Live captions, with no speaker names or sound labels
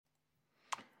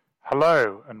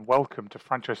Hello and welcome to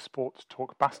Franchise Sports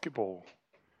Talk Basketball.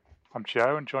 I'm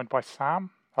Joe and joined by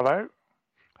Sam. Hello.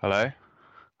 Hello.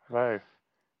 Hello.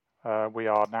 We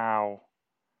are now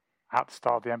at the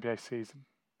start of the NBA season.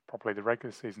 Probably the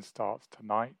regular season starts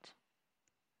tonight.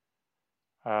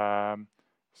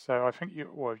 So I think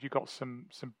you got some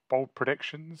bold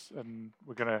predictions, and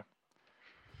we're gonna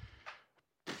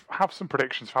have some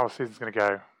predictions for how the season's gonna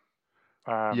go.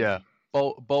 Yeah,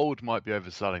 bold might be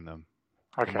overselling them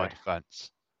in my Okay. defense,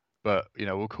 but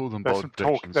we'll call them There's bold some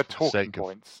talk. predictions They're talking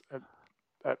points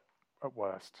at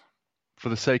worst. for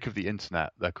the sake of the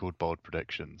internet. They're called bold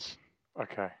predictions.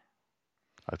 Okay.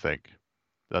 I think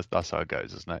that's how it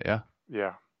goes, isn't it? Yeah.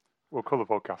 Yeah. We'll call the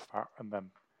podcast that, and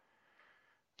then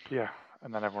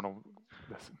everyone will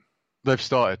listen. They've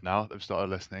started now. They've started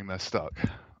listening. They're stuck.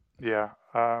 Yeah,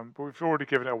 but we've already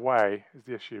given it away is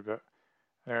the issue. But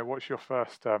anyway, what's your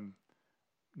first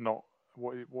not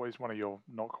what is one of your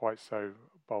not quite so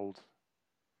bold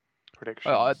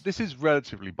predictions? This is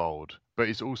relatively bold, but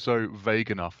it's also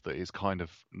vague enough that it's kind of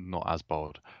not as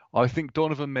bold. I think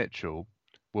Donovan Mitchell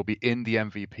will be in the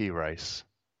MVP race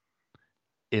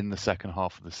in the second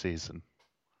half of the season.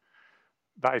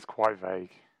 That is quite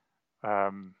vague.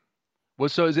 Well,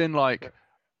 so as in like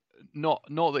not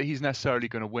that he's necessarily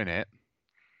going to win it,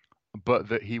 but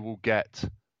that he will get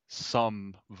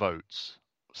some votes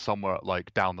somewhere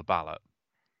like down the ballot,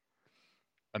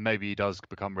 and maybe he does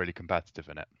become really competitive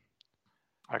in it.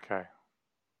 Okay.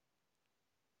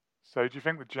 So do you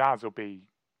think the Jazz will be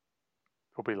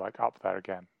like up there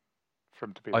again for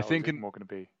him to be? I That, or is think, it more going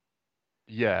to be?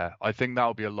 yeah, I think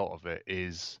that'll be a lot of it.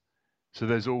 Is so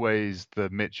there's always the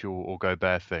Mitchell or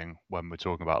Gobert thing when we're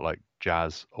talking about like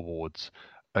Jazz awards,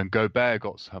 and Gobert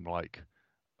got some like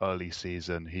early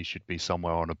season. He should be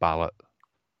somewhere on a ballot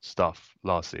stuff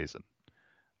last season,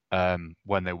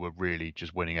 when they were really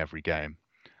just winning every game.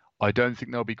 I don't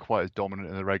think they'll be quite as dominant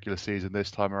in the regular season this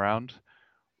time around,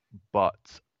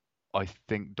 but I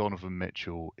think Donovan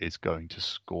Mitchell is going to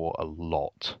score a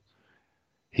lot.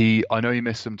 I know he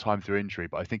missed some time through injury,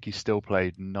 but I think he still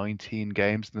played 19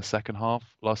 games in the second half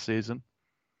last season.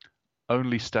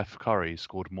 Only Steph Curry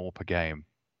scored more per game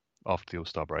after the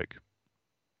All-Star break.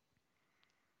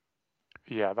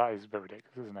 Yeah, that is very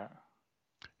ridiculous, isn't it?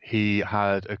 He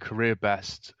had a career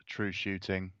best true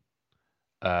shooting.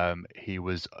 He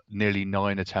was nearly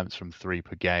 9 attempts from three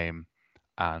per game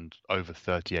and over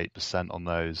 38% on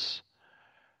those.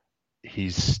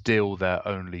 He's still their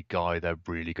only guy they're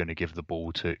really going to give the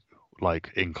ball to,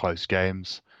 like in close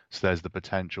games. So there's the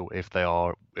potential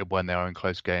when they are in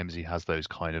close games, he has those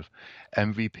kind of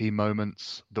MVP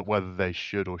moments that whether they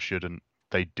should or shouldn't,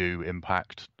 they do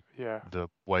impact the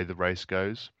way the race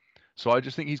goes. So I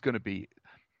just think he's going to be.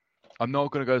 I'm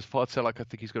not going to go as far to say like I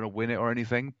think he's going to win it or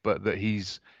anything, but that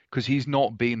because he's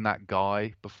not been that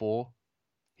guy before.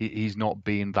 He's not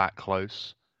been that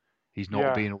close. He's not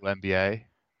Yeah. been all NBA.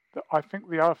 I think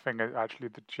the other thing is actually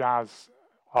the Jazz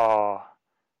are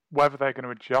whether they're going to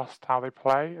adjust how they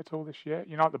play at all this year.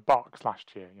 You know, like the Bucks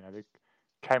last year, they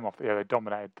came off they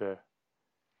dominated the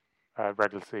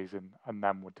regular season and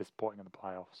then were disappointing in the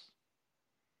playoffs.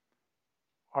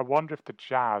 I wonder if the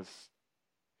Jazz,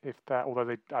 if they're although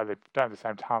they don't have the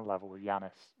same talent level with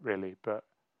Giannis really, but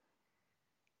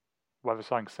whether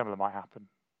something similar might happen.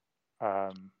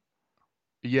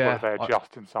 Whether they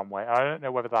adjust in some way. I don't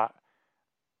know whether that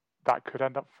could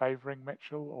end up favouring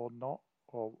Mitchell or not,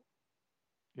 or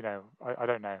I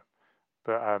don't know,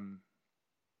 but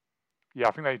yeah,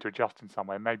 I think they need to adjust in some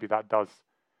way. Maybe that does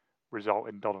result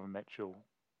in Donovan Mitchell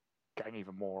getting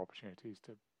even more opportunities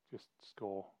to just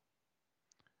score.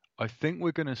 I think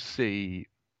we're going to see.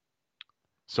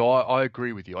 So I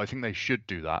agree with you. I think they should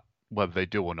do that. Whether they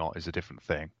do or not is a different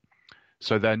thing.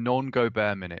 So their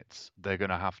non-Gobert minutes, they're going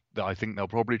to have. I think they'll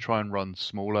probably try and run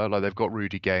smaller. Like they've got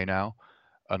Rudy Gay now,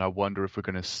 and I wonder if we're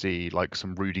going to see like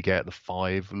some Rudy Gay at the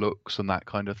 5 looks and that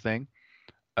kind of thing.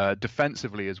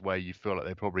 Defensively is where you feel like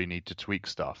they probably need to tweak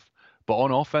stuff. But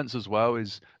on offense as well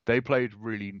is they played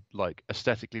really like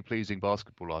aesthetically pleasing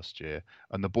basketball last year,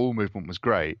 and the ball movement was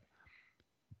great.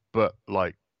 But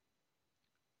like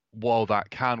while that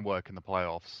can work in the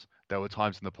playoffs, there were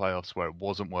times in the playoffs where it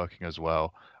wasn't working as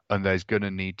well, and there's going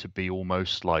to need to be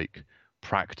almost like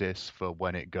practice for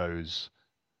when it goes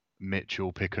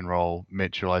Mitchell pick and roll,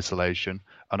 Mitchell isolation.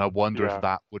 And I wonder if Yeah,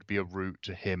 that would be a route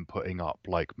to him putting up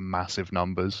like massive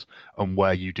numbers and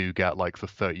where you do get like the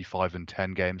 35 and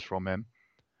 10 games from him.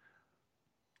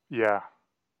 yeah,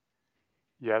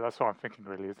 yeah. That's what I'm thinking.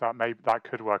 Really, is that maybe that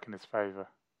could work in his favour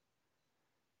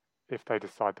if they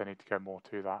decide they need to go more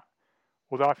to that.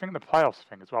 Although I think the playoffs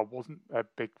thing as well wasn't a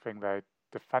big thing. They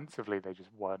defensively they just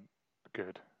weren't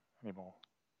good. anymore.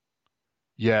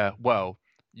 Yeah, well,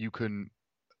 you can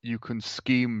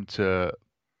scheme to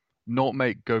not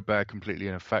make Gobert completely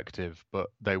ineffective, but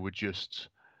they would just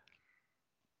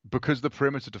because the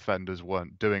perimeter defenders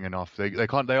weren't doing enough.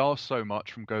 They are so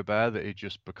much from Gobert that it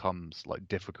just becomes like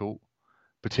difficult,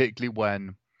 particularly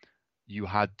when you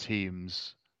had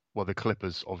teams. Well, the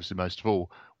Clippers, obviously, most of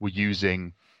all, were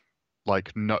using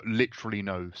like literally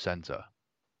no center.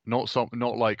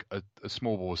 Not like a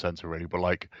small ball center really, but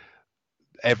like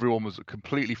everyone was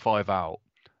completely five out,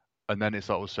 and then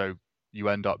it's also you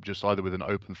end up just either with an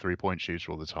open 3-point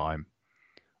shooter all the time,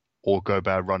 or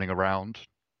Gobert running around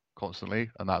constantly,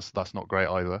 and that's not great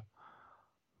either.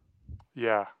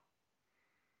 Yeah,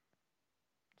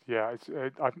 yeah. This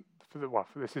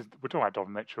is we're talking about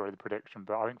Donovan Mitchell, the prediction,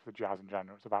 but I think for the Jazz in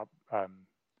general, it's about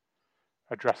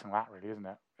addressing that really, isn't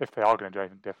it? If they are going to do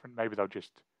anything different, maybe they'll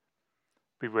just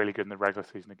be really good in the regular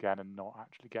season again and not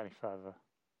actually get any further.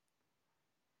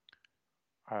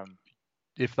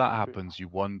 If that happens, you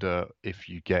wonder if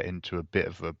you get into a bit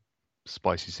of a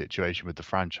spicy situation with the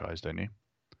franchise, don't you?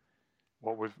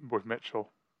 What with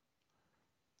Mitchell?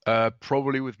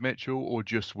 Probably with Mitchell, or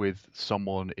just with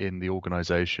someone in the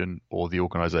organization, or the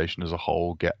organization as a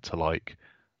whole get to like,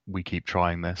 we keep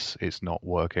trying this, it's not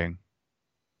working.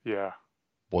 Yeah.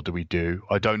 What do we do?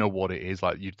 I don't know what it is.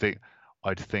 Like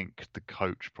I'd think the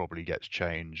coach probably gets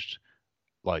changed,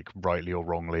 like rightly or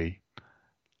wrongly,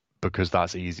 because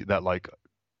that's easy. That like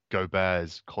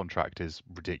Gobert's contract is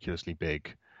ridiculously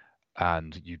big,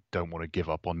 and you don't want to give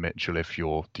up on Mitchell if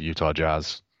you're the Utah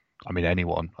Jazz. I mean,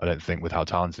 anyone, I don't think, with how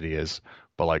talented he is,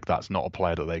 but like that's not a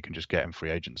player that they can just get in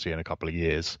free agency in a couple of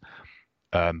years.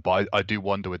 But I do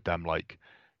wonder with them, like,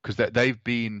 because they've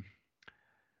been,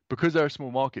 because they're a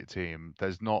small market team,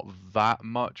 there's not that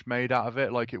much made out of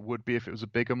it like it would be if it was a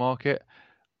bigger market,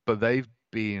 but they've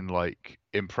been like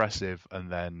impressive and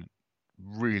then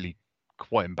really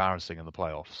quite embarrassing in the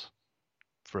playoffs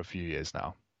for a few years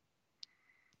now.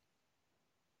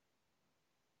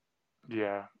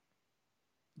 Yeah.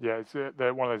 Yeah,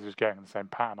 they're one of those just getting in the same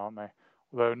pattern, aren't they?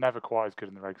 Although never quite as good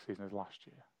in the regular season as last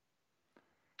year.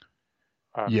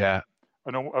 Yeah.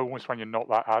 And almost when you're not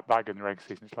that good in the regular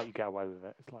season, it's like you get away with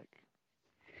it. It's like,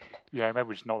 yeah, maybe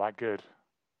we're just not that good.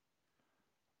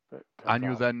 But and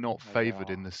you're then not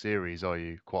favoured in the series, are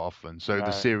you, quite often? So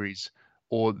the series,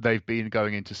 or they've been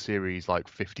going into series like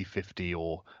 50-50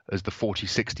 or as the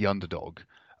 40-60 underdog,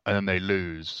 and then they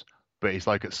lose. But it's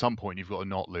like at some point you've got to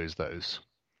not lose those.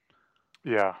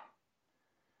 Yeah.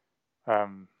 How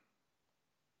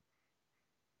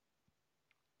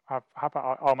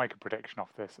about I'll make a prediction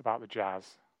off this about the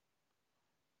Jazz.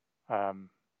 That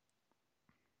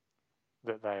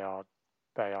they are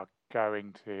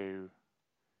going to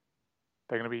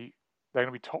they're going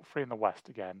to be top 3 in the West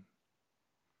again,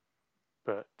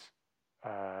 but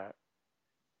go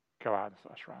out in the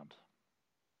first round.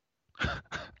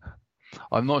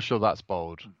 I'm not sure that's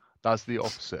bold. That's the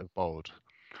opposite of bold.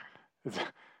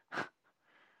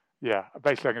 Yeah,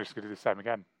 basically, I'm just going to do the same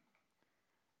again.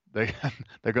 They're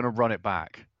going to run it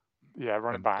back. Yeah,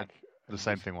 run it back. The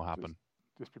same thing will happen.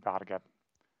 Just be bad again,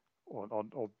 or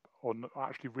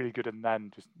actually really good and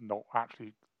then just not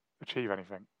actually achieve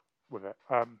anything with it.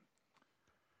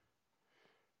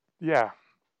 Yeah.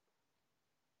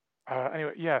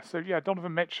 Anyway, yeah. So yeah,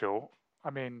 Donovan Mitchell. I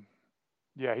mean,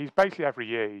 yeah, he's basically every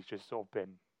year he's just sort of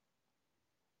been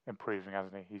improving,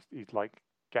 hasn't he? He's like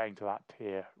getting to that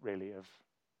tier really of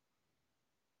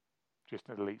just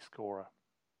an elite scorer.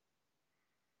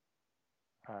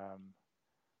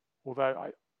 Although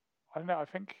I don't know. I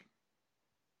think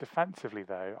defensively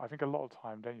though, I think a lot of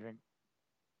time, don't you think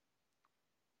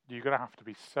you're going to have to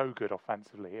be so good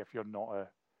offensively if you're not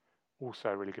also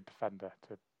a really good defender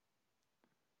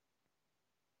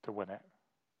to win it.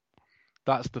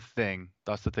 That's the thing.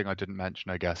 That's the thing I didn't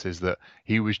mention, I guess, is that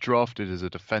he was drafted as a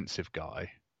defensive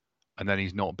guy, and then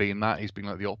he's not been that. He's been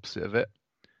like the opposite of it.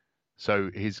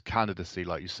 So his candidacy,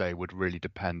 like you say, would really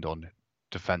depend on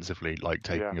defensively, like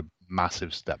taking a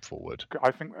massive step forward.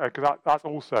 I think because that's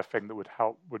also a thing that would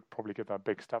probably give them a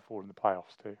big step forward in the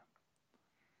playoffs too.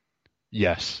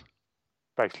 Yes.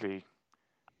 Basically,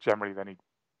 generally they need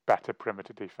better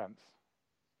perimeter defense.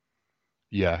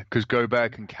 Yeah, because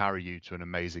Gobert can carry you to an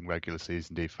amazing regular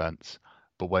season defense,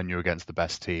 but when you're against the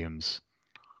best teams,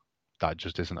 that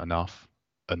just isn't enough.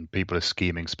 And people are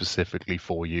scheming specifically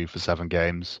for you for 7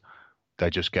 games. They're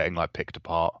just getting like picked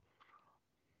apart.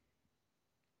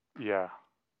 Yeah.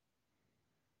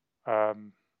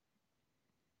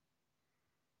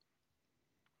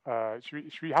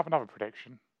 Should we have another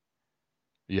prediction?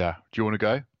 Yeah. Do you want to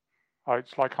go?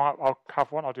 It's like I'll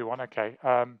have one. I'll do one. Okay.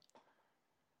 I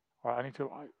need to.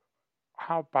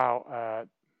 how about?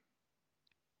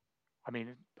 I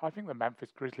mean, I think the Memphis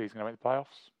Grizzlies are going to make the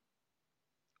playoffs.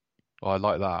 Oh, I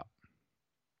like that.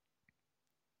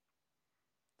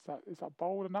 Is that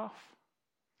bold enough?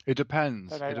 It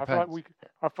depends. I It feel like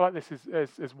depends. this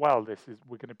is as well.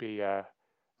 We're going to be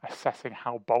assessing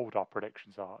how bold our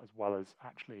predictions are, as well as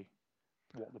actually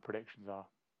what the predictions are.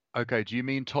 Okay, do you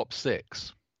mean top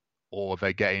six, or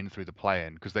they get in through the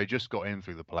play-in? Because they just got in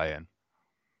through the play-in.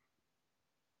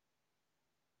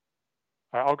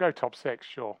 I'll go top six,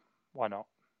 sure. Why not?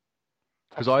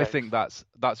 Because I think that's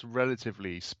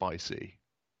relatively spicy.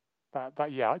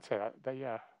 Yeah, I'd say that.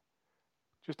 Yeah,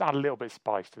 just add a little bit of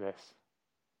spice to this.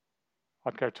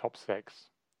 I'd go top six.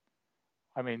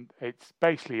 I mean, it's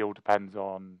basically all depends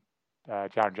on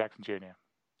Jaren Jackson Jr.,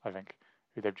 I think,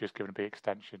 who they've just given a big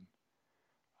extension.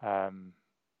 I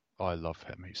love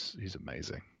him. He's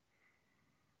amazing.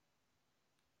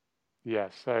 Yeah,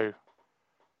 so,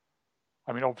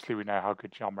 I mean, obviously we know how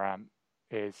good Ja Morant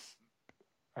is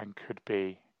and could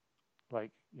be.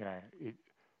 Like, you know,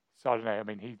 so I don't know. I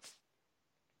mean,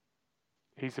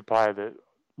 he's a player that,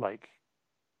 like,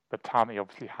 the talent he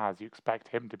obviously has, you expect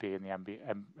him to be in the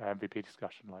MVP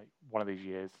discussion, like, one of these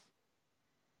years,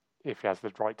 if he has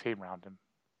the right team around him,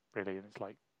 really. And it's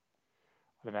like,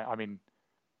 I don't know. I mean,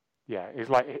 yeah, it's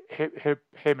like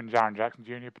him and Jaren Jackson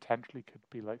Jr. potentially could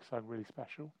be like something really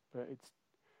special, but it's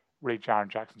really Jaren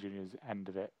Jackson Jr.'s end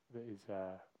of it that is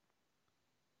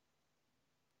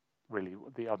really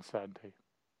the uncertainty.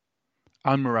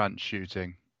 And Morant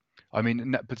shooting. I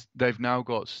mean, they've now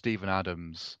got Steven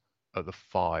Adams at the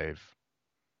 5,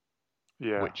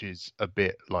 Yeah, which is a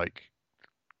bit like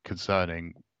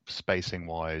concerning spacing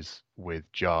wise with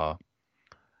Ja.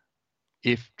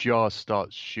 If Ja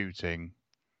starts shooting,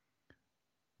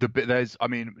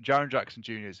 Jaren Jackson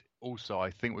Jr. is also,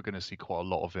 I think we're going to see quite a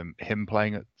lot of him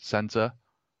playing at center,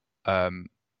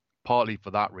 partly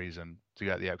for that reason, to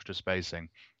get the extra spacing,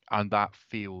 and that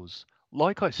feels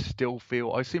like I seem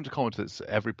to comment this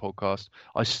every podcast.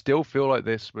 I still feel like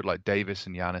this with like Davis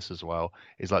and Giannis as well,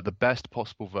 is like the best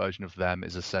possible version of them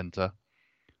is a center.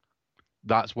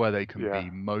 That's where they can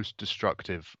be most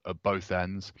destructive at both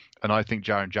ends. And I think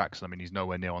Jaren Jackson, I mean, he's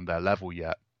nowhere near on their level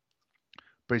yet,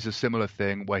 but it's a similar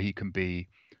thing where he can be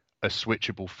a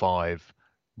switchable 5.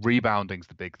 Rebounding's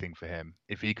the big thing for him.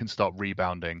 If he can start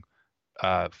rebounding,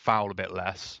 foul a bit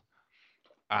less,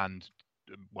 and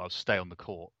stay on the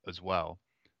court as well.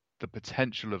 The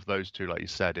potential of those two, like you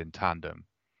said, in tandem.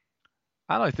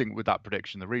 And I think with that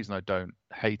prediction, the reason I don't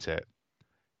hate it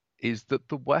is that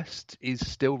the West is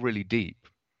still really deep,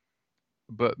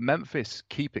 but Memphis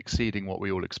keep exceeding what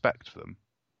we all expect of them.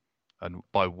 And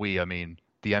by we, I mean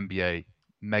the NBA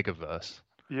megaverse.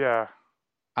 Yeah.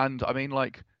 And I mean,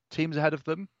 like, teams ahead of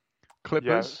them,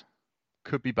 Clippers,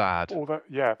 could be bad.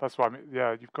 That's what I mean.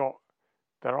 Yeah,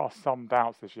 there are some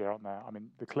doubts this year, aren't there? I mean,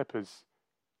 the Clippers,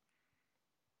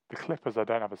 I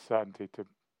don't have a certainty to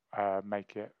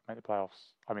make the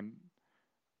playoffs. I mean,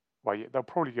 they'll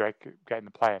probably get in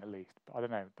the play-in at least, but I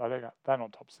don't know. They're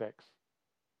not top 6.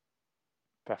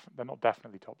 They're not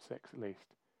definitely top 6 at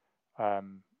least.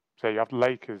 So you have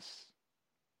Lakers,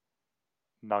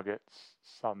 Nuggets,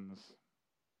 Suns,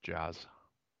 Jazz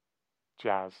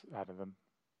out of them.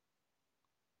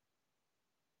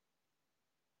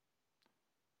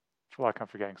 I feel like I'm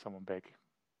forgetting someone big.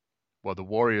 Well, the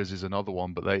Warriors is another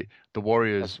one, but the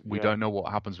Warriors, we don't know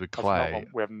what happens with Clay.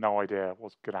 We have no idea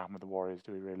what's going to happen with the Warriors,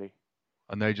 do we really?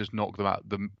 And they just knocked them out.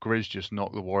 The Grizz just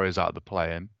knocked the Warriors out of the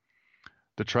play-in.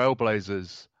 The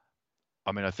Trailblazers,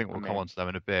 I mean, I think we'll come on to them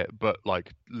in a bit, but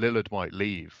like Lillard might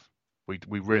leave. We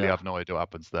really have no idea what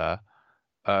happens there.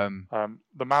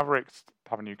 The Mavericks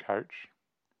have a new coach,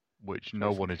 which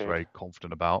no one is very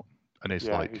confident about, and it's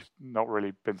like he's not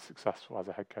really been successful as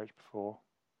a head coach before.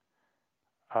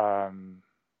 I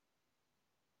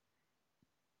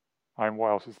mean, what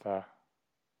else is there?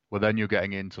 Well, then you're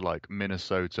getting into like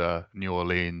Minnesota, New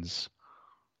Orleans,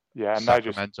 and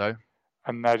Sacramento,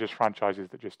 they're just franchises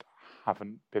that just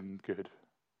haven't been good.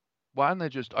 Well, and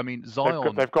I mean,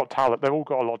 Zion. They've got talent. They've all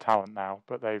got a lot of talent now,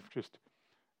 but they're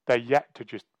yet to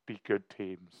just be good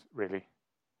teams, really.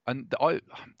 And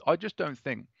I just don't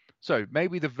think so.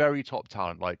 Maybe the very top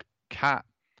talent, like Cat,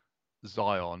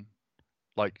 Zion,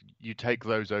 like you take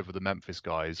those over the Memphis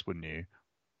guys, wouldn't you?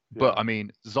 Yeah. But I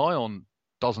mean, Zion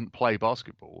doesn't play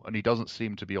basketball, and he doesn't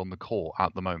seem to be on the court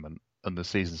at the moment, and the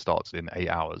season starts in 8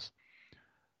 hours.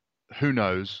 Who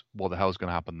knows what the hell's going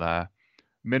to happen there?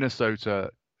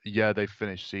 Minnesota, they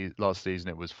finished last season,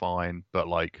 it was fine, but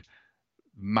like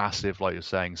massive, like you're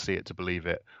saying, see it to believe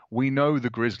it. We know the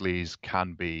Grizzlies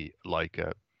can be like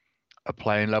a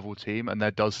playing level team, and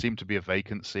there does seem to be a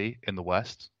vacancy in the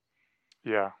West,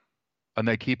 Yeah, and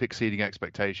they keep exceeding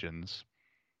expectations,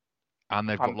 and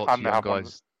they've got lots of and they young have one.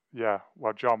 guys. Yeah,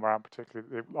 well, John Morant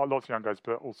particularly. Lots of young guys,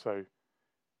 but also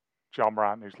John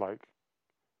Morant, who's like,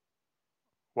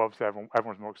 well, obviously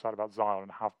everyone's more excited about Zion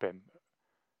and have been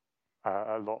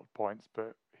a lot of points,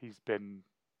 but he's been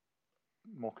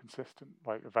more consistent,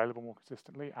 like available more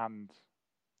consistently, and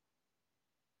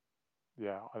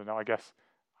yeah, I don't know. I guess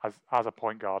as a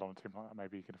point guard on a team like that,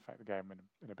 maybe he can affect the game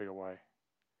in a bigger way.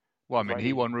 Well, I Because mean, like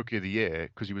he won Rookie of the Year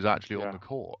because he was actually on yeah, the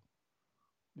court.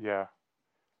 yeah.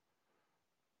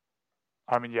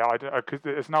 I mean, yeah, I don't because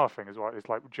it's another thing as well. It's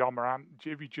like John Morant.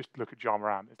 If you just look at John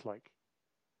Morant, it's like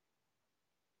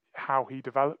how he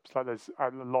develops. Like there's a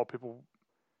lot of people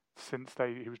since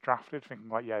he was drafted thinking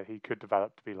like, yeah, he could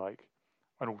develop to be like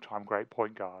an all-time great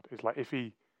point guard. It's like if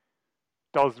he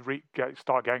does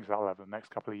start getting to that level in the next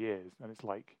couple of years, then it's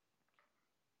like,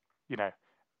 you know,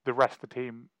 the rest of the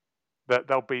team that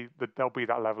they'll be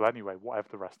that level anyway, whatever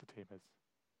the rest of the team is.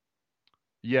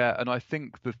 Yeah, and I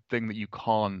think the thing that you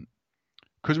can't,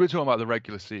 because we're talking about the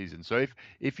regular season. So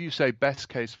if you say best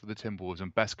case for the Timberwolves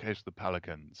and best case for the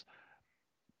Pelicans,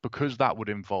 because that would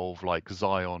involve like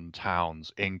Zion,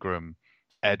 Towns, Ingram,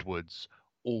 Edwards,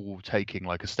 all taking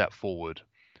like a step forward.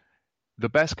 The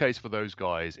best case for those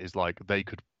guys is like they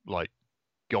could like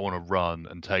go on a run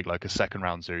and take like a second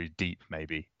round series deep,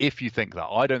 maybe. If you think that.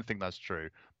 I don't think that's true,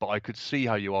 but I could see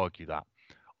how you argue that.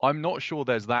 I'm not sure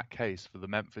there's that case for the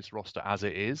Memphis roster as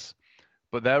it is,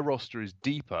 but their roster is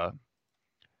deeper.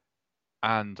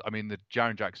 And I mean, the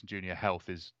Jaren Jackson Jr. health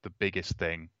is the biggest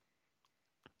thing.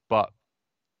 But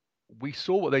we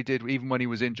saw what they did even when he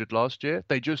was injured last year.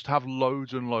 They just have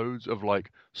loads and loads of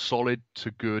like solid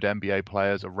to good NBA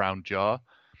players around Ja.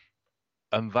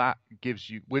 And that gives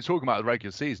you, we're talking about the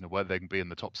regular season of whether they can be in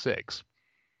the top six.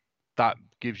 That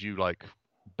gives you like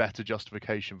better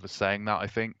justification for saying that, I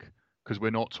think, because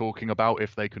we're not talking about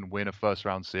if they can win a first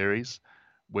round series,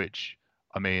 which,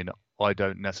 I mean, I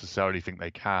don't necessarily think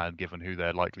they can given who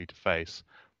they're likely to face.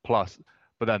 Plus,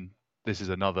 but then this is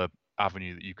another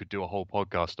avenue that you could do a whole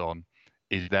podcast on,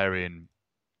 is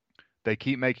they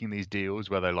keep making these deals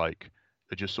where they're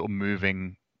just sort of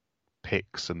moving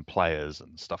picks and players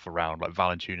and stuff around. Like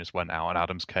Valanciunas went out and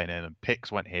Adams came in, and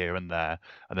picks went here and there,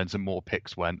 and then some more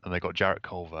picks went, and they got Jarrett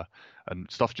Culver, and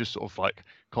stuff just sort of like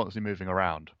constantly moving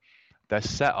around. They're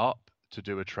set up to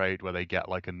do a trade where they get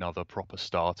like another proper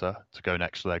starter to go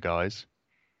next to their guys.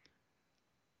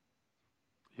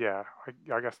 Yeah,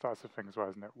 I guess that's the thing as well,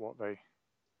 isn't it? What they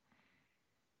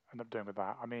end up doing with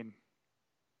that. I mean,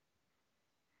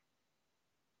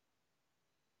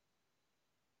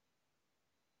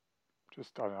 I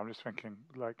don't know, I'm just thinking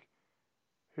like,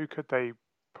 who could they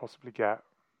possibly get?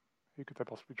 Who could they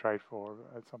possibly trade for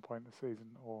at some point in the season?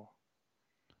 Or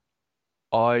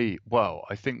I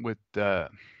think with I'm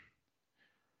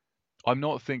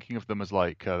not thinking of them as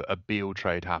like a Beal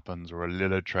trade happens or a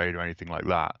Lillard trade or anything like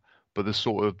that, but the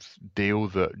sort of deal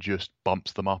that just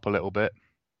bumps them up a little bit.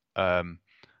 Um,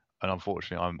 and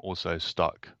unfortunately, I'm also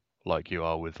stuck like you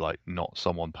are with like not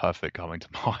someone perfect coming to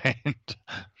mind.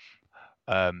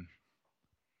 um,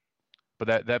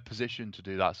 but they're positioned to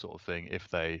do that sort of thing if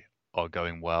they are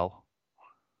going well.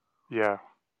 yeah,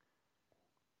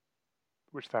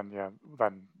 which then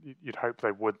you'd hope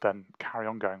they would then carry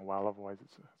on going well. Otherwise,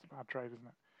 it's a bad trade, isn't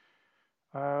it?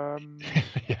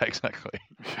 Yeah, exactly.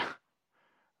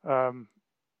 Do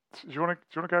you want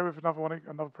to go with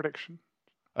another prediction?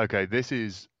 Okay, this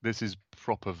is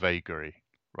proper vagary,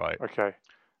 right? Okay,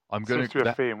 I'm seems gonna to be a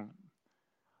theme.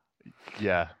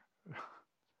 yeah.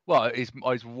 Well,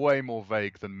 it's way more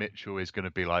vague than Mitchell is going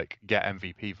to be like get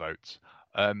MVP votes.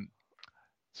 Um,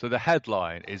 so the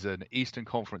headline is an Eastern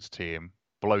Conference team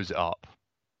blows it up,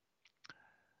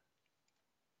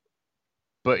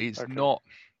 but it's Okay, not.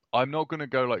 I'm not going to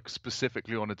go like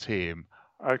specifically on a team.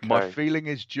 My okay, feeling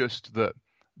is just that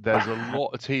there's a lot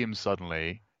of teams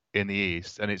suddenly in the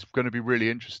East, and it's going to be really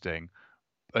interesting.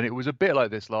 And it was a bit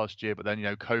like this last year, but then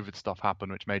COVID stuff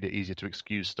happened, which made it easier to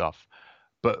excuse stuff.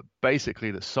 But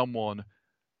basically, that someone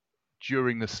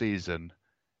during the season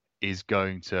is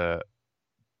going to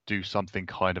do something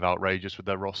kind of outrageous with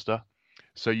their roster.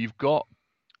 So you've got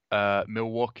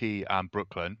Milwaukee and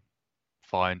Brooklyn,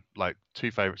 fine, like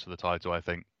two favorites for the title, I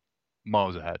think,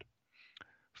 miles ahead.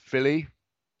 Philly,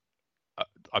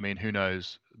 I mean, who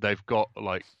knows? They've got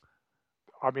like,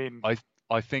 I mean,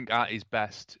 I think at his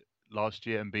best last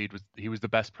year, Embiid was the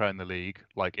best player in the league,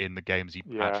 like in the games he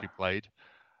yeah, actually played.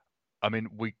 I mean,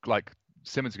 we like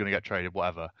Simmons is going to get traded,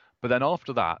 whatever. But then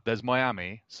after that, there's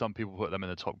Miami. Some people put them in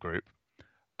the top group.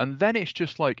 And then it's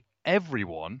just like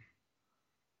everyone.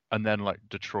 and then like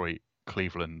Detroit,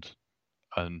 Cleveland,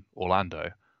 and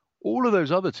Orlando. All of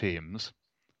those other teams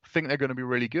think they're going to be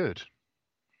really good.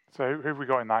 So who have we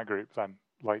got in that group then?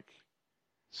 Like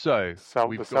So the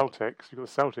we've got Celtics. You've got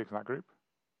the Celtics in that group.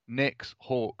 Knicks,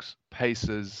 Hawks,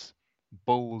 Pacers,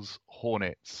 Bulls,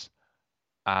 Hornets,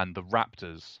 and the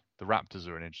Raptors. The Raptors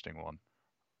are an interesting one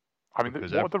I mean,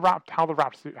 because how would the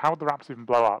Raptors even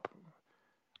blow up?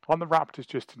 Aren't the Raptors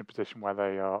just in a position where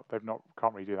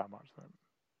can't really do that much?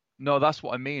 no, that's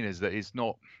what I mean is that it's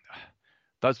not.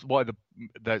 That's why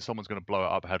that someone's going to blow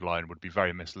it up headline would be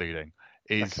very misleading.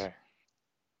 Okay.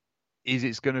 Is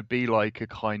it's going to be like a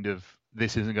kind of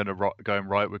this isn't going to going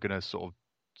right. We're going to sort of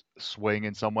swing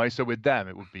in some way. So with them,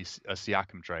 it would be a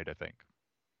Siakam trade, I think.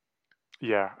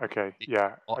 Yeah. Okay.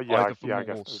 Yeah. Either for I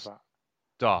guess more there's that.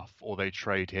 stuff, or they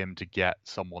trade him to get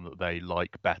someone that they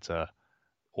like better,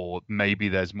 or maybe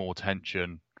there's more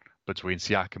tension between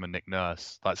Siakam and Nick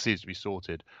Nurse. That seems to be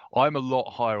sorted. I'm a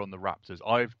lot higher on the Raptors.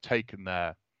 I've taken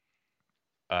their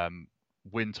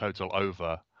win total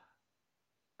over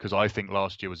because I think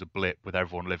last year was a blip with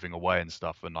everyone living away and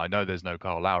stuff. And I know there's no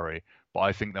Kyle Lowry, but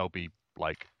I think they'll be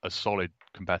like a solid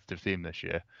competitive team this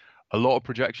year. A lot of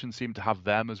projections seem to have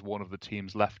them as one of the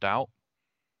teams left out.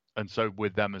 And so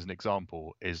with them as an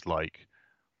example is like,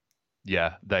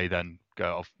 yeah, they then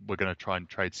go off. We're going to try and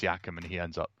trade Siakam, and he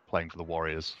ends up playing for the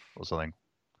Warriors or something.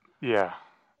 Yeah.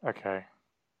 Okay.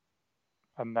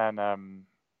 And then,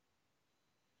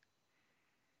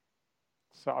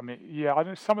 so I mean, yeah, I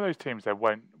know some of those teams they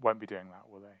won't be doing that,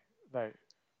 will they?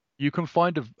 You can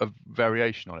find a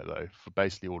variation on it though for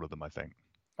basically all of them, I think.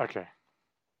 Okay.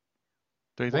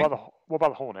 Do you think? What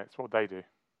about the Hornets? What would they do?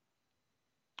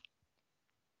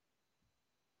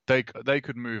 They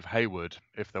could move Hayward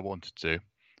if they wanted to,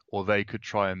 or they could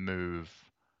try and move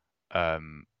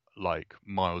like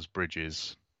Miles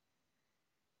Bridges,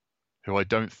 who I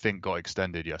don't think got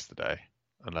extended yesterday,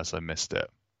 unless I missed it.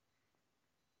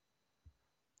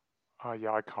 Oh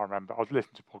yeah, I can't remember. I was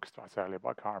listening to podcast earlier, but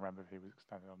I can't remember if he was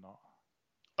extended or not.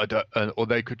 I don't, or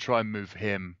they could try and move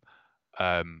him,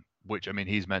 which I mean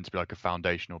he's meant to be like a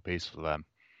foundational piece for them,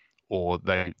 or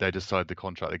they decide the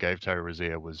contract they gave Terry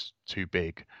Rozier was too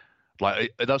big.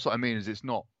 Like that's what I mean is it's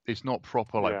not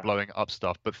proper like blowing up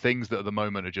stuff, but things that at the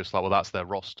moment are just like, well, that's their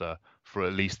roster for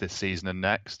at least this season and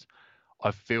next. I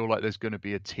feel like there's going to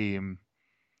be a team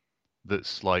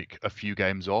that's like a few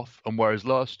games off, and whereas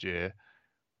last year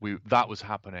that was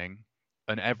happening,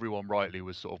 and everyone rightly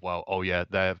was sort of, well, oh yeah,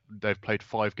 they've played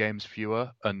 5 games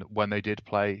fewer, and when they did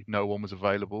play, no one was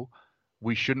available.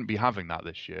 We shouldn't be having that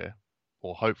this year,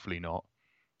 or hopefully not.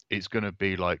 It's going to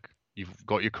be like you've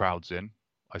got your crowds in.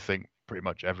 I think pretty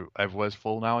much everywhere's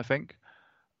full now. I think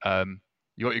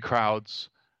you got your crowds.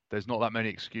 There's not that many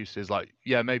excuses. Like,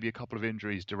 yeah, maybe a couple of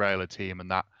injuries derail a team, and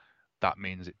that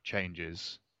means it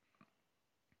changes.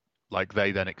 Like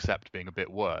they then accept being a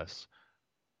bit worse.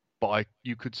 But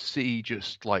you could see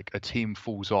just like a team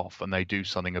falls off and they do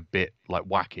something a bit like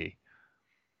wacky.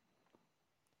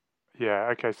 Yeah.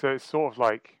 Okay. So it's sort of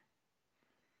like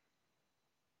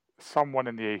someone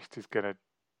in the East is going to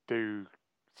do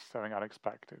something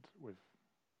unexpected with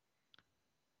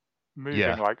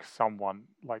moving like someone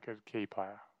like a key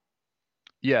player.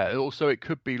 Yeah. Also, it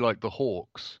could be like the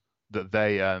Hawks that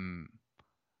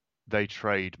they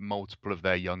trade multiple of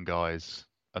their young guys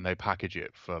and they package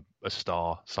it for a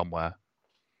star somewhere.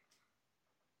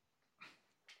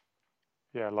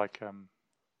 Yeah, like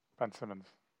Ben Simmons.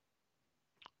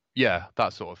 Yeah,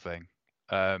 that sort of thing.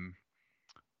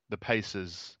 The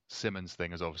Pacers Simmons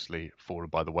thing has obviously fallen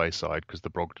by the wayside because the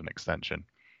Brogdon extension.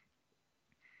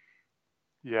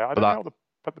 Yeah, I don't know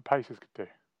what the Pacers could do.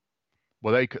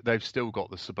 Well, they've still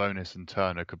got the Sabonis and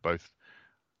Turner could both.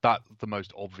 That's the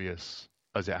most obvious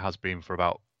as it has been for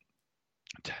about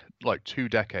like 2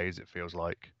 decades. It feels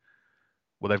like.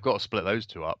 Well, they've got to split those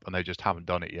two up, and they just haven't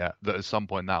done it yet. That at some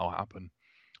point that'll happen.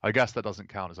 I guess that doesn't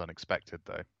count as unexpected,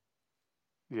 though.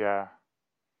 Yeah.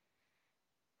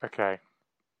 Okay.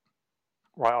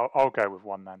 Right, I'll go with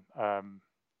one then. I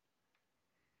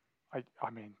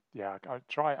mean, yeah, I'll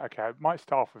try. Okay, I might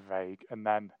start off with vague, and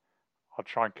then I'll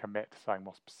try and commit to something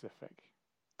more specific.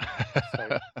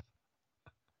 So,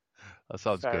 that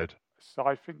sounds good. So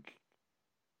I think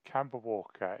Kemba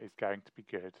Walker is going to be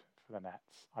good for the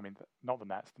Nets. I mean, not the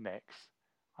Nets, the Knicks.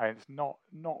 I mean, it's not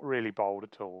really bold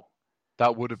at all.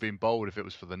 That would have been bold if it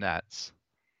was for the Nets.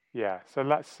 Yeah. So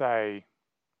let's say,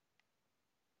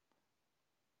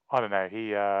 I don't know.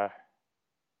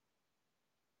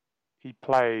 He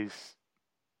plays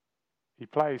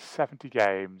 70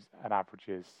 games and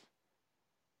averages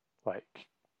like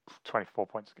 24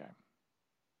 points a game.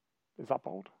 Is that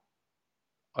bold?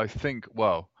 I think,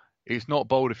 well, It's not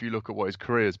bold if you look at what his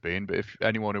career's been, but if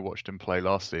anyone who watched him play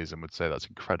last season would say that's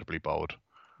incredibly bold.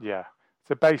 Yeah.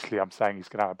 So basically, I'm saying he's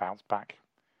going to have a bounce back,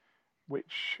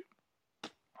 which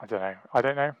I don't know. I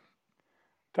don't know.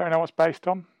 Don't know what's based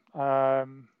on. But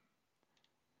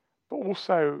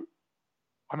also,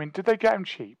 I mean, did they get him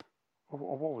cheap? Or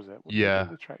what was it? What did they do Yeah,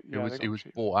 with the trade? it Yeah, was they it got him was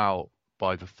cheap. bought out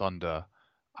by the Thunder,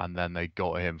 and then they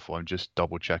got him for. I'm just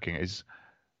double checking.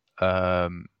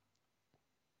 Um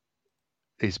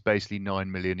is basically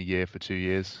 9 million a year for 2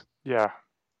 years. Yeah.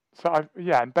 So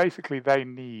and basically they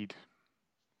needed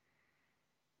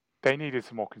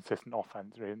some more consistent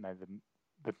offense, really, didn't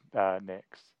they? The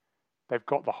Knicks. They've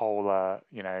got the whole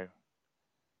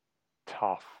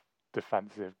tough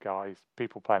defensive guys,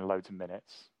 people playing loads of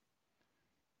minutes,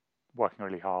 working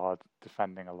really hard,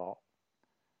 defending a lot.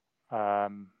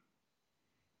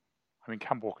 I mean,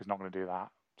 Cam Walker's not going to do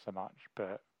that so much,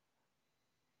 but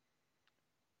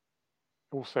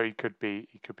also he could be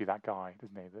that guy,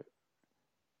 doesn't he? That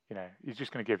he's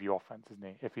just going to give you offense, isn't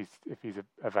he? If he's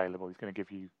available, he's going to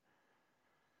give you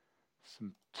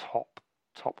some top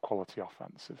quality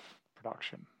offensive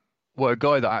production. Well, a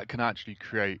guy that can actually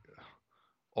create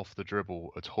off the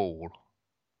dribble at all,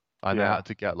 and they Yeah, had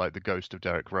to get like the ghost of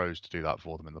Derrick Rose to do that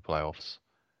for them in the playoffs.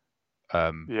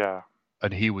 Um, yeah,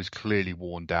 and he was clearly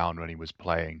worn down when he was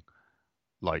playing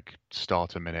like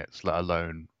starter minutes, let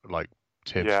alone like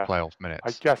Tibbs yeah. playoff I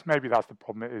minutes. guess maybe that's the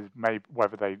problem. Is maybe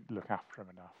whether they look after him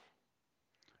enough.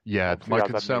 Yeah, Obviously, he my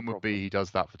has had knee concern would be problems. he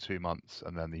does that for 2 months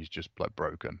and then he's just like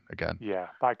broken again. Yeah,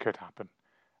 that could happen.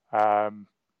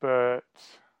 But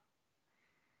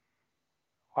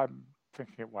I'm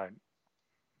thinking it won't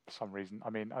for some reason. I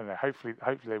mean, I don't know. Hopefully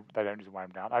they don't just wear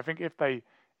him down. I think if they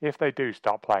do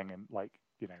start playing him like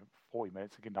 40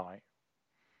 minutes a good night,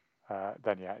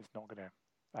 then yeah, it's not going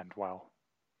to end well.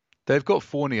 They've got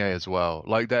Fournier as well.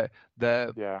 Like their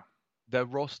Yeah, their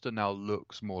roster now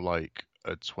looks more like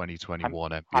a and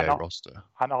 2021 and NBA roster.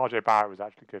 and RJ Barrett was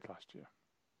actually good last year.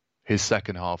 His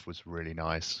second half was really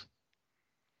nice.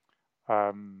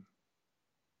 Um,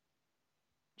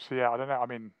 so yeah, I don't know. I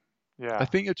mean, I yeah,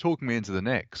 think you're talking me into the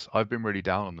Knicks. I've been really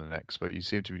down on the Knicks, but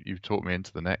you've talked me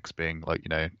into the Knicks being like,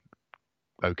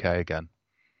 okay again.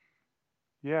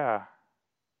 yeah.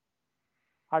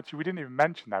 Actually, we didn't even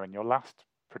mention them in your last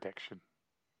prediction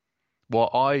Well,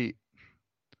 I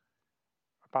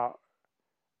about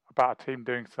a team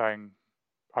doing something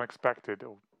unexpected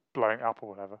or blowing up or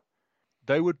whatever.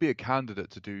 they would be a candidate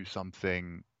to do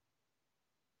something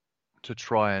to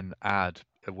try and add,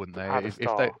 wouldn't To they? add a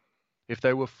star. If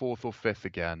they were fourth or fifth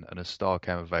again and a star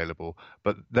came available,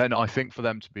 but then I think for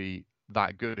them to be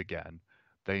that good again,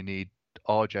 they need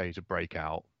RJ to break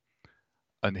out,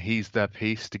 and he's their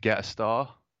piece to get a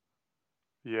star.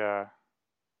 Yeah.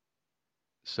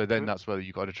 So then that's where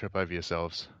you got to trip over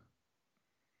yourselves.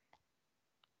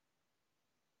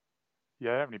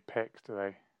 Yeah, they don't have any picks, do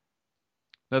they?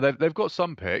 No, they've got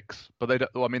some picks, but they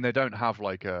don't. Well, I mean, they don't have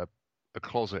like a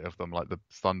closet of them like the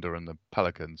Thunder and the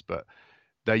Pelicans, but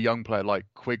they're young player like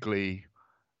Quigley.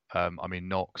 I mean,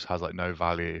 Knox has like no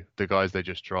value. The guys they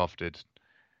just drafted,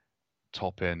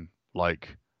 top in,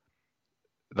 like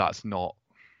that's not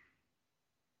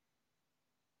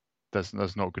that's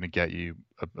not going to get you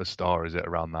a star, is it?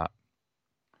 Around that,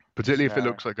 particularly if it No.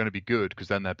 looks like going to be good, because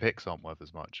then their picks aren't worth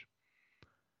as much.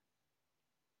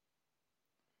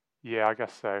 Yeah, I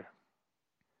guess so.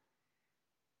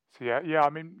 So yeah. I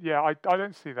mean, yeah, I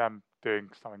don't see them doing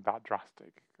something that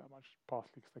drastic that much,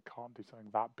 partly because they can't do something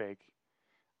that big.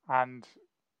 And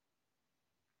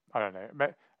I don't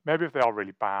know. Maybe if they are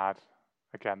really bad,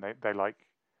 again, they like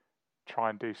try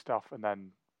and do stuff and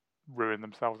then ruin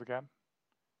themselves again.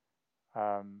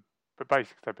 But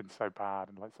basically, they've been so bad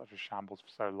and like such a shambles for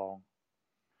so long,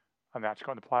 and they actually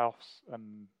got in the playoffs.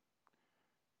 And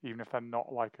even if they're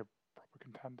not like a proper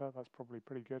contender, that's probably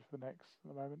pretty good for the Knicks at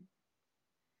the moment.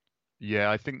 Yeah,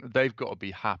 I think they've got to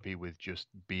be happy with just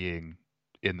being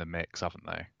in the mix, haven't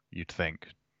they? You'd think,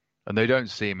 and they don't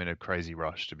seem in a crazy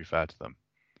rush. To be fair to them.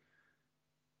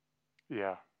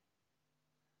 Yeah.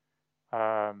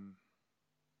 Um,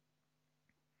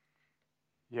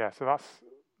 yeah. So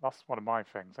that's one of my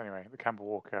things anyway. The Kemba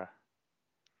Walker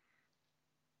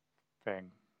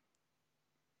thing.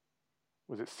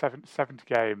 Was it 70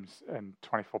 games and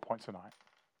 24 points a night?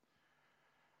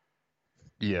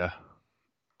 Yeah.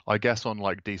 I guess on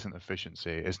like decent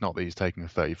efficiency, it's not that he's taking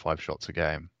 35 shots a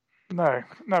game. No,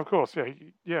 of course, yeah,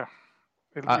 yeah.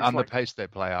 It's And the like, pace they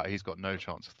play out, he's got no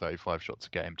chance of 35 shots a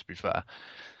game, to be fair.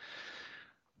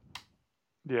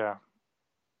 yeah.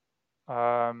 Do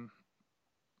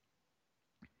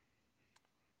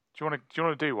you want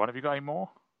to do one? Have you got any more?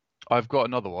 I've got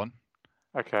another one.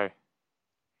 Okay.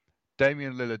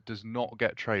 Damian Lillard does not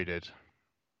get traded.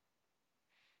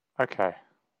 Okay.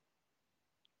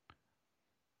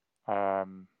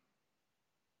 Um,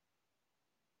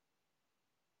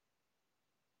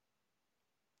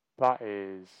 that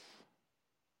is.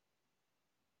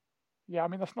 Yeah, I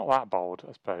mean that's not that bold,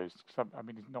 I suppose. 'Cause I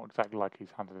mean, he's not exactly like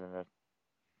he's handed in a.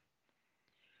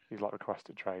 He's like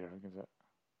requested trade, I think, is it?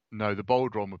 No, the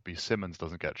bold one would be Simmons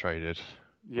doesn't get traded,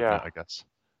 wouldn't it? Yeah. I guess.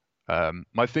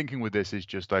 My thinking with this is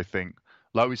just I think,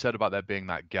 like we said about there being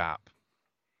that gap,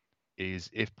 is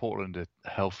if Portland are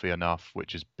healthy enough,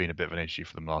 which has been a bit of an issue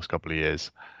for them the last couple of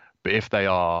years, but if they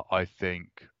are, I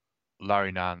think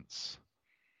Larry Nance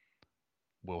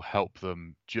will help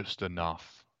them just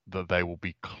enough that they will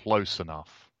be close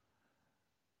enough.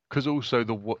 Because also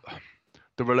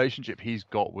the relationship he's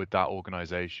got with that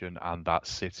organization and that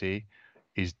city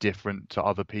is different to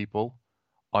other people.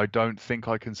 I don't think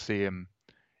I can see him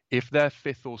if they're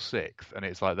fifth or sixth and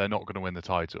it's like they're not going to win the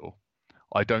title.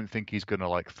 I don't think he's going to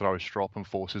like throw a strop and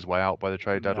force his way out by the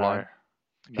trade No. deadline.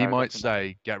 He No, might definitely not.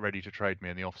 say, "Get ready to trade me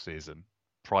in the off season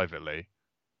privately,"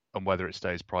 and whether it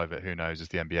stays private, who knows? It's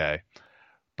the NBA.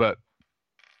 But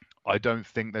I don't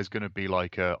think there's going to be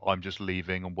like a "I'm just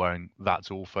leaving and wearing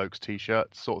that's all, folks"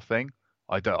 t-shirt sort of thing.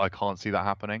 I can't see that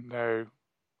happening. No.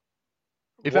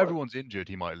 If What everyone's injured,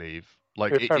 he might leave.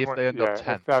 Like if if everyone? they end up Yeah,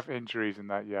 if they 10th, have injuries and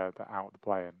that, yeah, they're out of the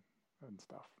play-in and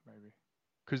stuff, maybe.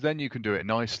 because then you can do it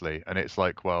nicely, and it's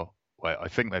like, well, wait, I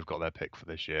think they've got their pick for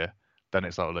this year. Then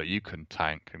it's like, look, you can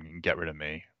tank and you can get rid of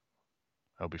me.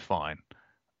 I'll be fine.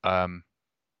 Um,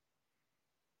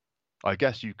 I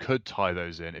guess you could tie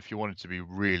those in if you wanted to be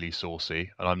really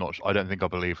saucy, and I don't think I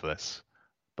believe this,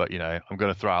 but I'm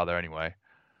going to throw out there anyway.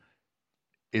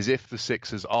 Is if the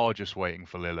Sixers are just waiting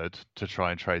for Lillard to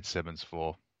try and trade Simmons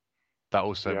for, that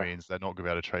also Yeah. means they're not going to be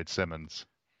able to trade Simmons.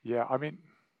 Yeah, I mean,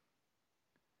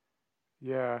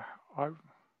 yeah, I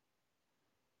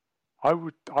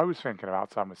was thinking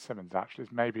about Sam with Simmons actually.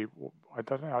 Maybe I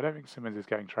don't know. I don't think Simmons is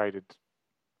getting traded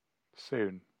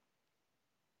soon.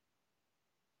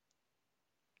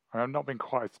 I mean, I've not been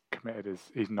quite as committed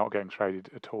as he's not getting traded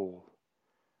at all.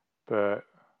 But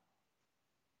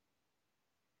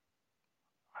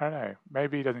I don't know.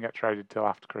 Maybe he doesn't get traded till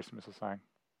after Christmas or something.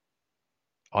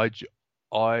 I, j-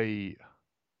 I,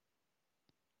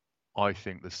 I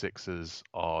think the Sixers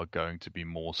are going to be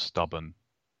more stubborn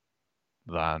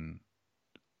than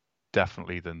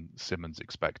definitely than Simmons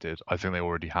expected. I think they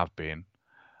already have been.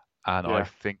 And I Yeah,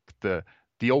 think the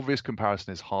obvious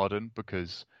comparison is Harden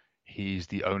because he's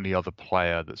the only other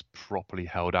player that's properly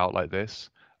held out like this.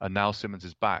 And now Simmons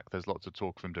is back. There's lots of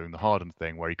talk of him doing the Harden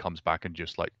thing where he comes back and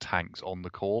just like tanks on the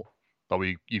court. But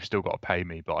you've still got to pay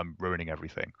me, but I'm ruining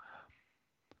everything.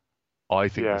 I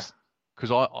think yeah, this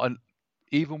because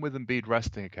even with Embiid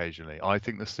resting occasionally, I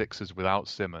think the Sixers without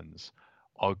Simmons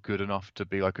are good enough to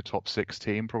be like a top six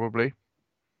team probably.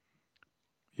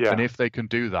 And yeah, if they can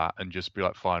do that and just be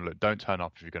like, fine, look, don't turn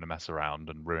up if you're going to mess around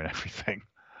and ruin everything.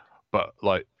 But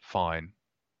like, fine.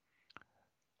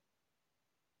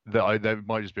 There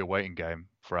might just be a waiting game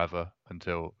forever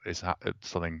until it's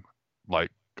something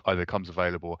like either comes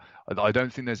available. I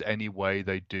don't think there's any way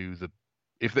they do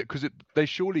because they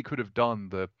surely could have done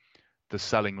the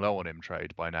selling low on him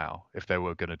trade by now if they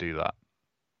were going to do that.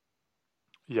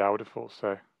 yeah. I would have thought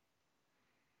so.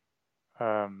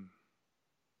 Um,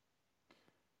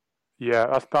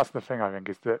 yeah, that's the thing. I think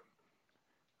is that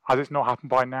as it's not happened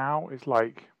by now, it's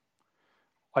like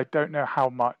I don't know how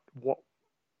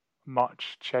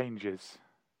much changes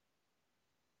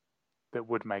that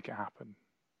would make it happen.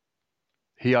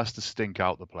 He has to stink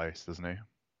out the place, doesn't he?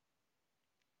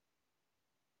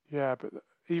 Yeah, but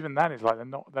even then, it's like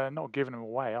they're not giving them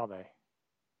away, are they?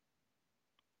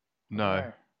 I don't No.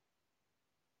 know.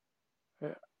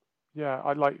 Yeah,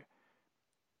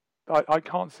 I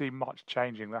can't see much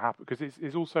changing that happen because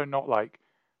it's also not like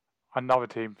another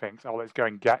team thinks, oh, let's go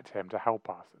and get him to help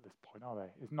us at this point, are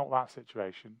they? It's not that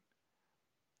situation.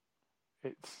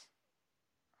 It's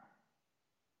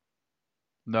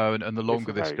No, and the it's longer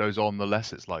a this very goes on, the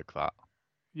less it's like that.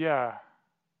 yeah,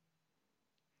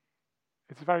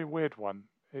 it's a very weird one.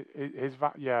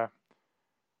 Yeah,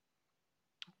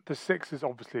 the Sixers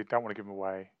obviously don't want to give him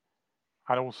away,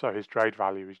 and also his trade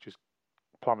value is just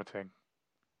plummeting.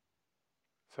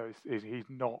 So he's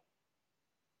not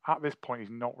at this point. He's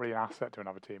not really an asset to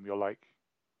another team. You're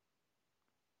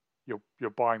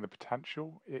buying the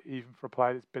potential, even for a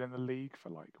player that's been in the league for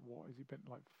like what has he been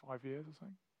like 5 years or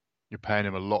something? You're paying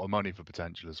him a lot of money for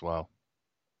potential as well.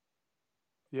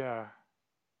 Yeah.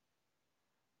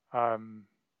 Um.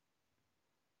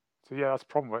 So yeah, that's the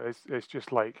problem. It's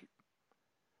just like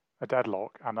a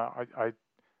deadlock, and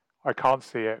I can't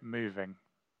see it moving.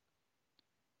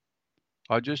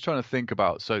 I'm just trying to think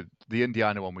about so the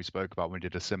Indiana one we spoke about when we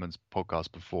did a Simmons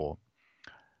podcast before.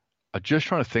 I'm just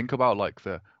trying to think about like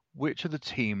the which of the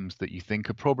teams that you think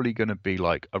are probably going to be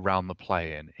like around the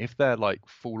play-in. If they're like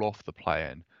fall off the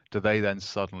play-in, do they then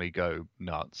suddenly go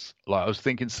nuts? Like I was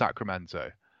thinking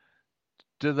Sacramento.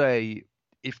 Do they,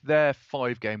 if they're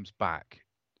 5 games back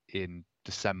in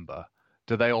December,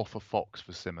 do they offer Fox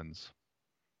for Simmons?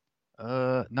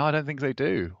 No, I don't think they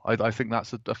do. I think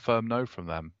that's a firm no from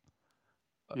them.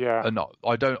 Yeah, And not,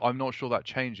 I don't. I'm not sure that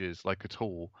changes like at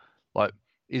all. Like,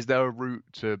 is there a route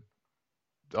to?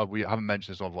 We haven't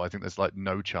mentioned this one, but I think there's like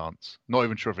no chance. Not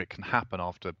even sure if it can happen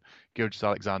after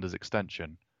Gilgeous-Alexander's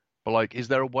extension. But like, is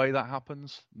there a way that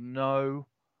happens? No.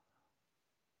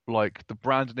 Like the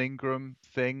Brandon Ingram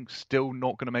thing, still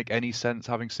not going to make any sense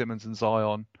having Simmons and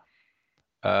Zion.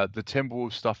 The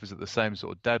Timberwolves stuff is at the same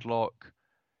sort of deadlock.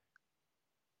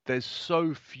 There's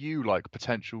so few like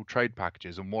potential trade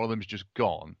packages, and one of them's just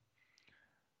gone.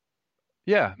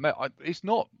 Yeah, it's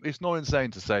not insane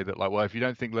to say that like, well, if you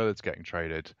don't think Lillard's getting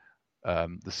traded,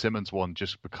 the Simmons one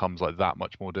just becomes like that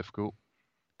much more difficult.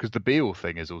 Because the Beal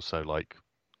thing is also like,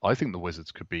 I think the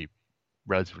Wizards could be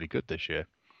relatively good this year.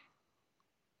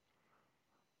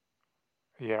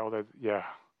 yeah. Although, yeah,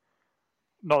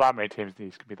 not that many teams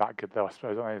these could be that good though. I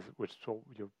suppose. I think which is what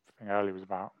your thing earlier was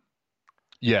about.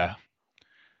 Yeah,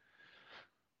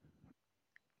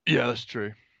 yeah, that's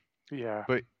true. Yeah,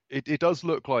 But it does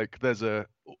look like there's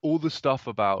all the stuff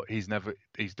about he's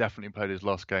definitely played his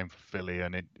last game for Philly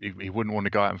and he wouldn't want to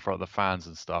go out in front of the fans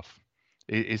and stuff.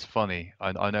 It's funny.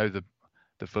 I know the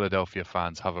Philadelphia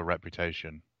fans have a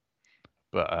reputation,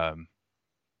 but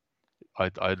he's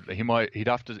gonna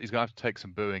have to take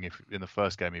some booing if in the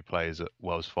first game he plays at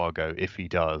Wells Fargo if he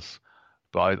does.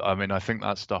 But I mean I think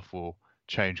that stuff will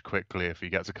change quickly if he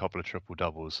gets a couple of triple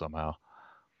doubles somehow.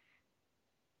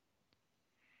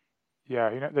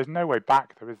 yeah. There's no way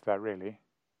back though, is there really,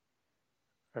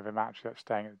 of him actually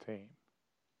staying at the team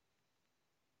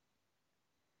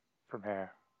from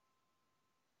here?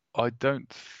 I don't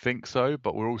think so,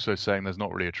 but we're also saying there's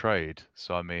not really a trade.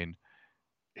 So I mean,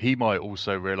 he might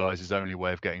also realize his only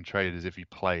way of getting traded is if he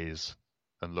plays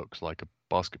and looks like a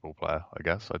basketball player, I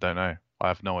guess. I don't know. I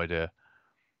have no idea.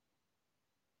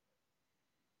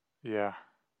 Yeah,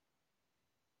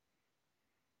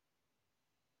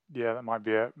 yeah. That might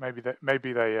be it.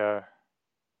 Maybe they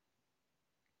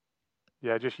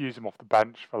yeah, just use him off the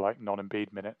bench for like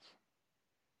non-Embiid minutes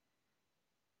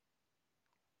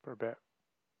for a bit.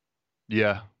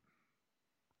 Yeah.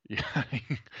 Yeah,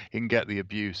 he can get the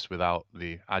abuse without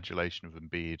the adulation of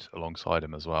Embiid alongside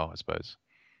him as well, I suppose.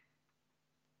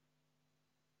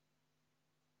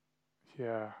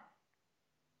 Yeah.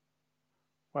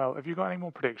 Well, have you got any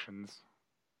more predictions?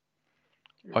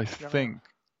 I Yeah, yeah. think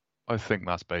I think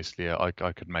that's basically it. I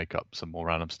could make up some more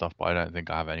random stuff, but I don't think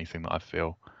I have anything that I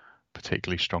feel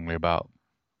particularly strongly about.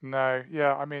 No,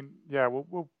 yeah. I mean, yeah.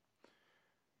 We'll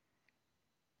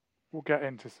get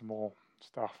into some more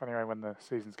stuff anyway when the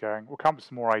season's going. We'll come up with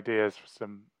some more ideas for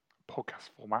some podcast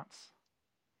formats,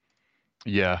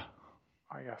 Yeah.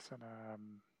 I guess. And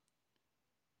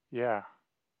yeah.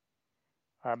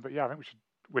 But yeah, I think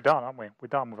we're done, aren't we? We're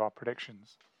done with our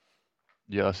predictions.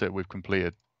 Yeah, that's it. We've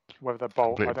completed Whether they're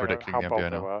bold, I completed don't know predicting how the bold NBA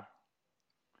they now. were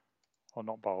or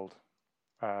not bold.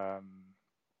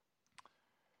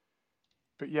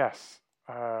 But yes,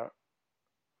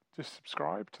 just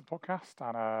subscribe to the podcast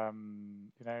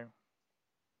and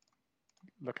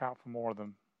look out for more of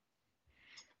them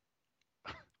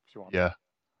if you want. Yeah.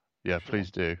 Yeah, If you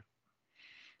please do.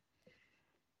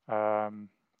 want.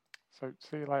 So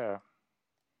see you later.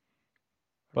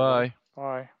 Everybody. Bye.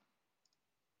 Bye.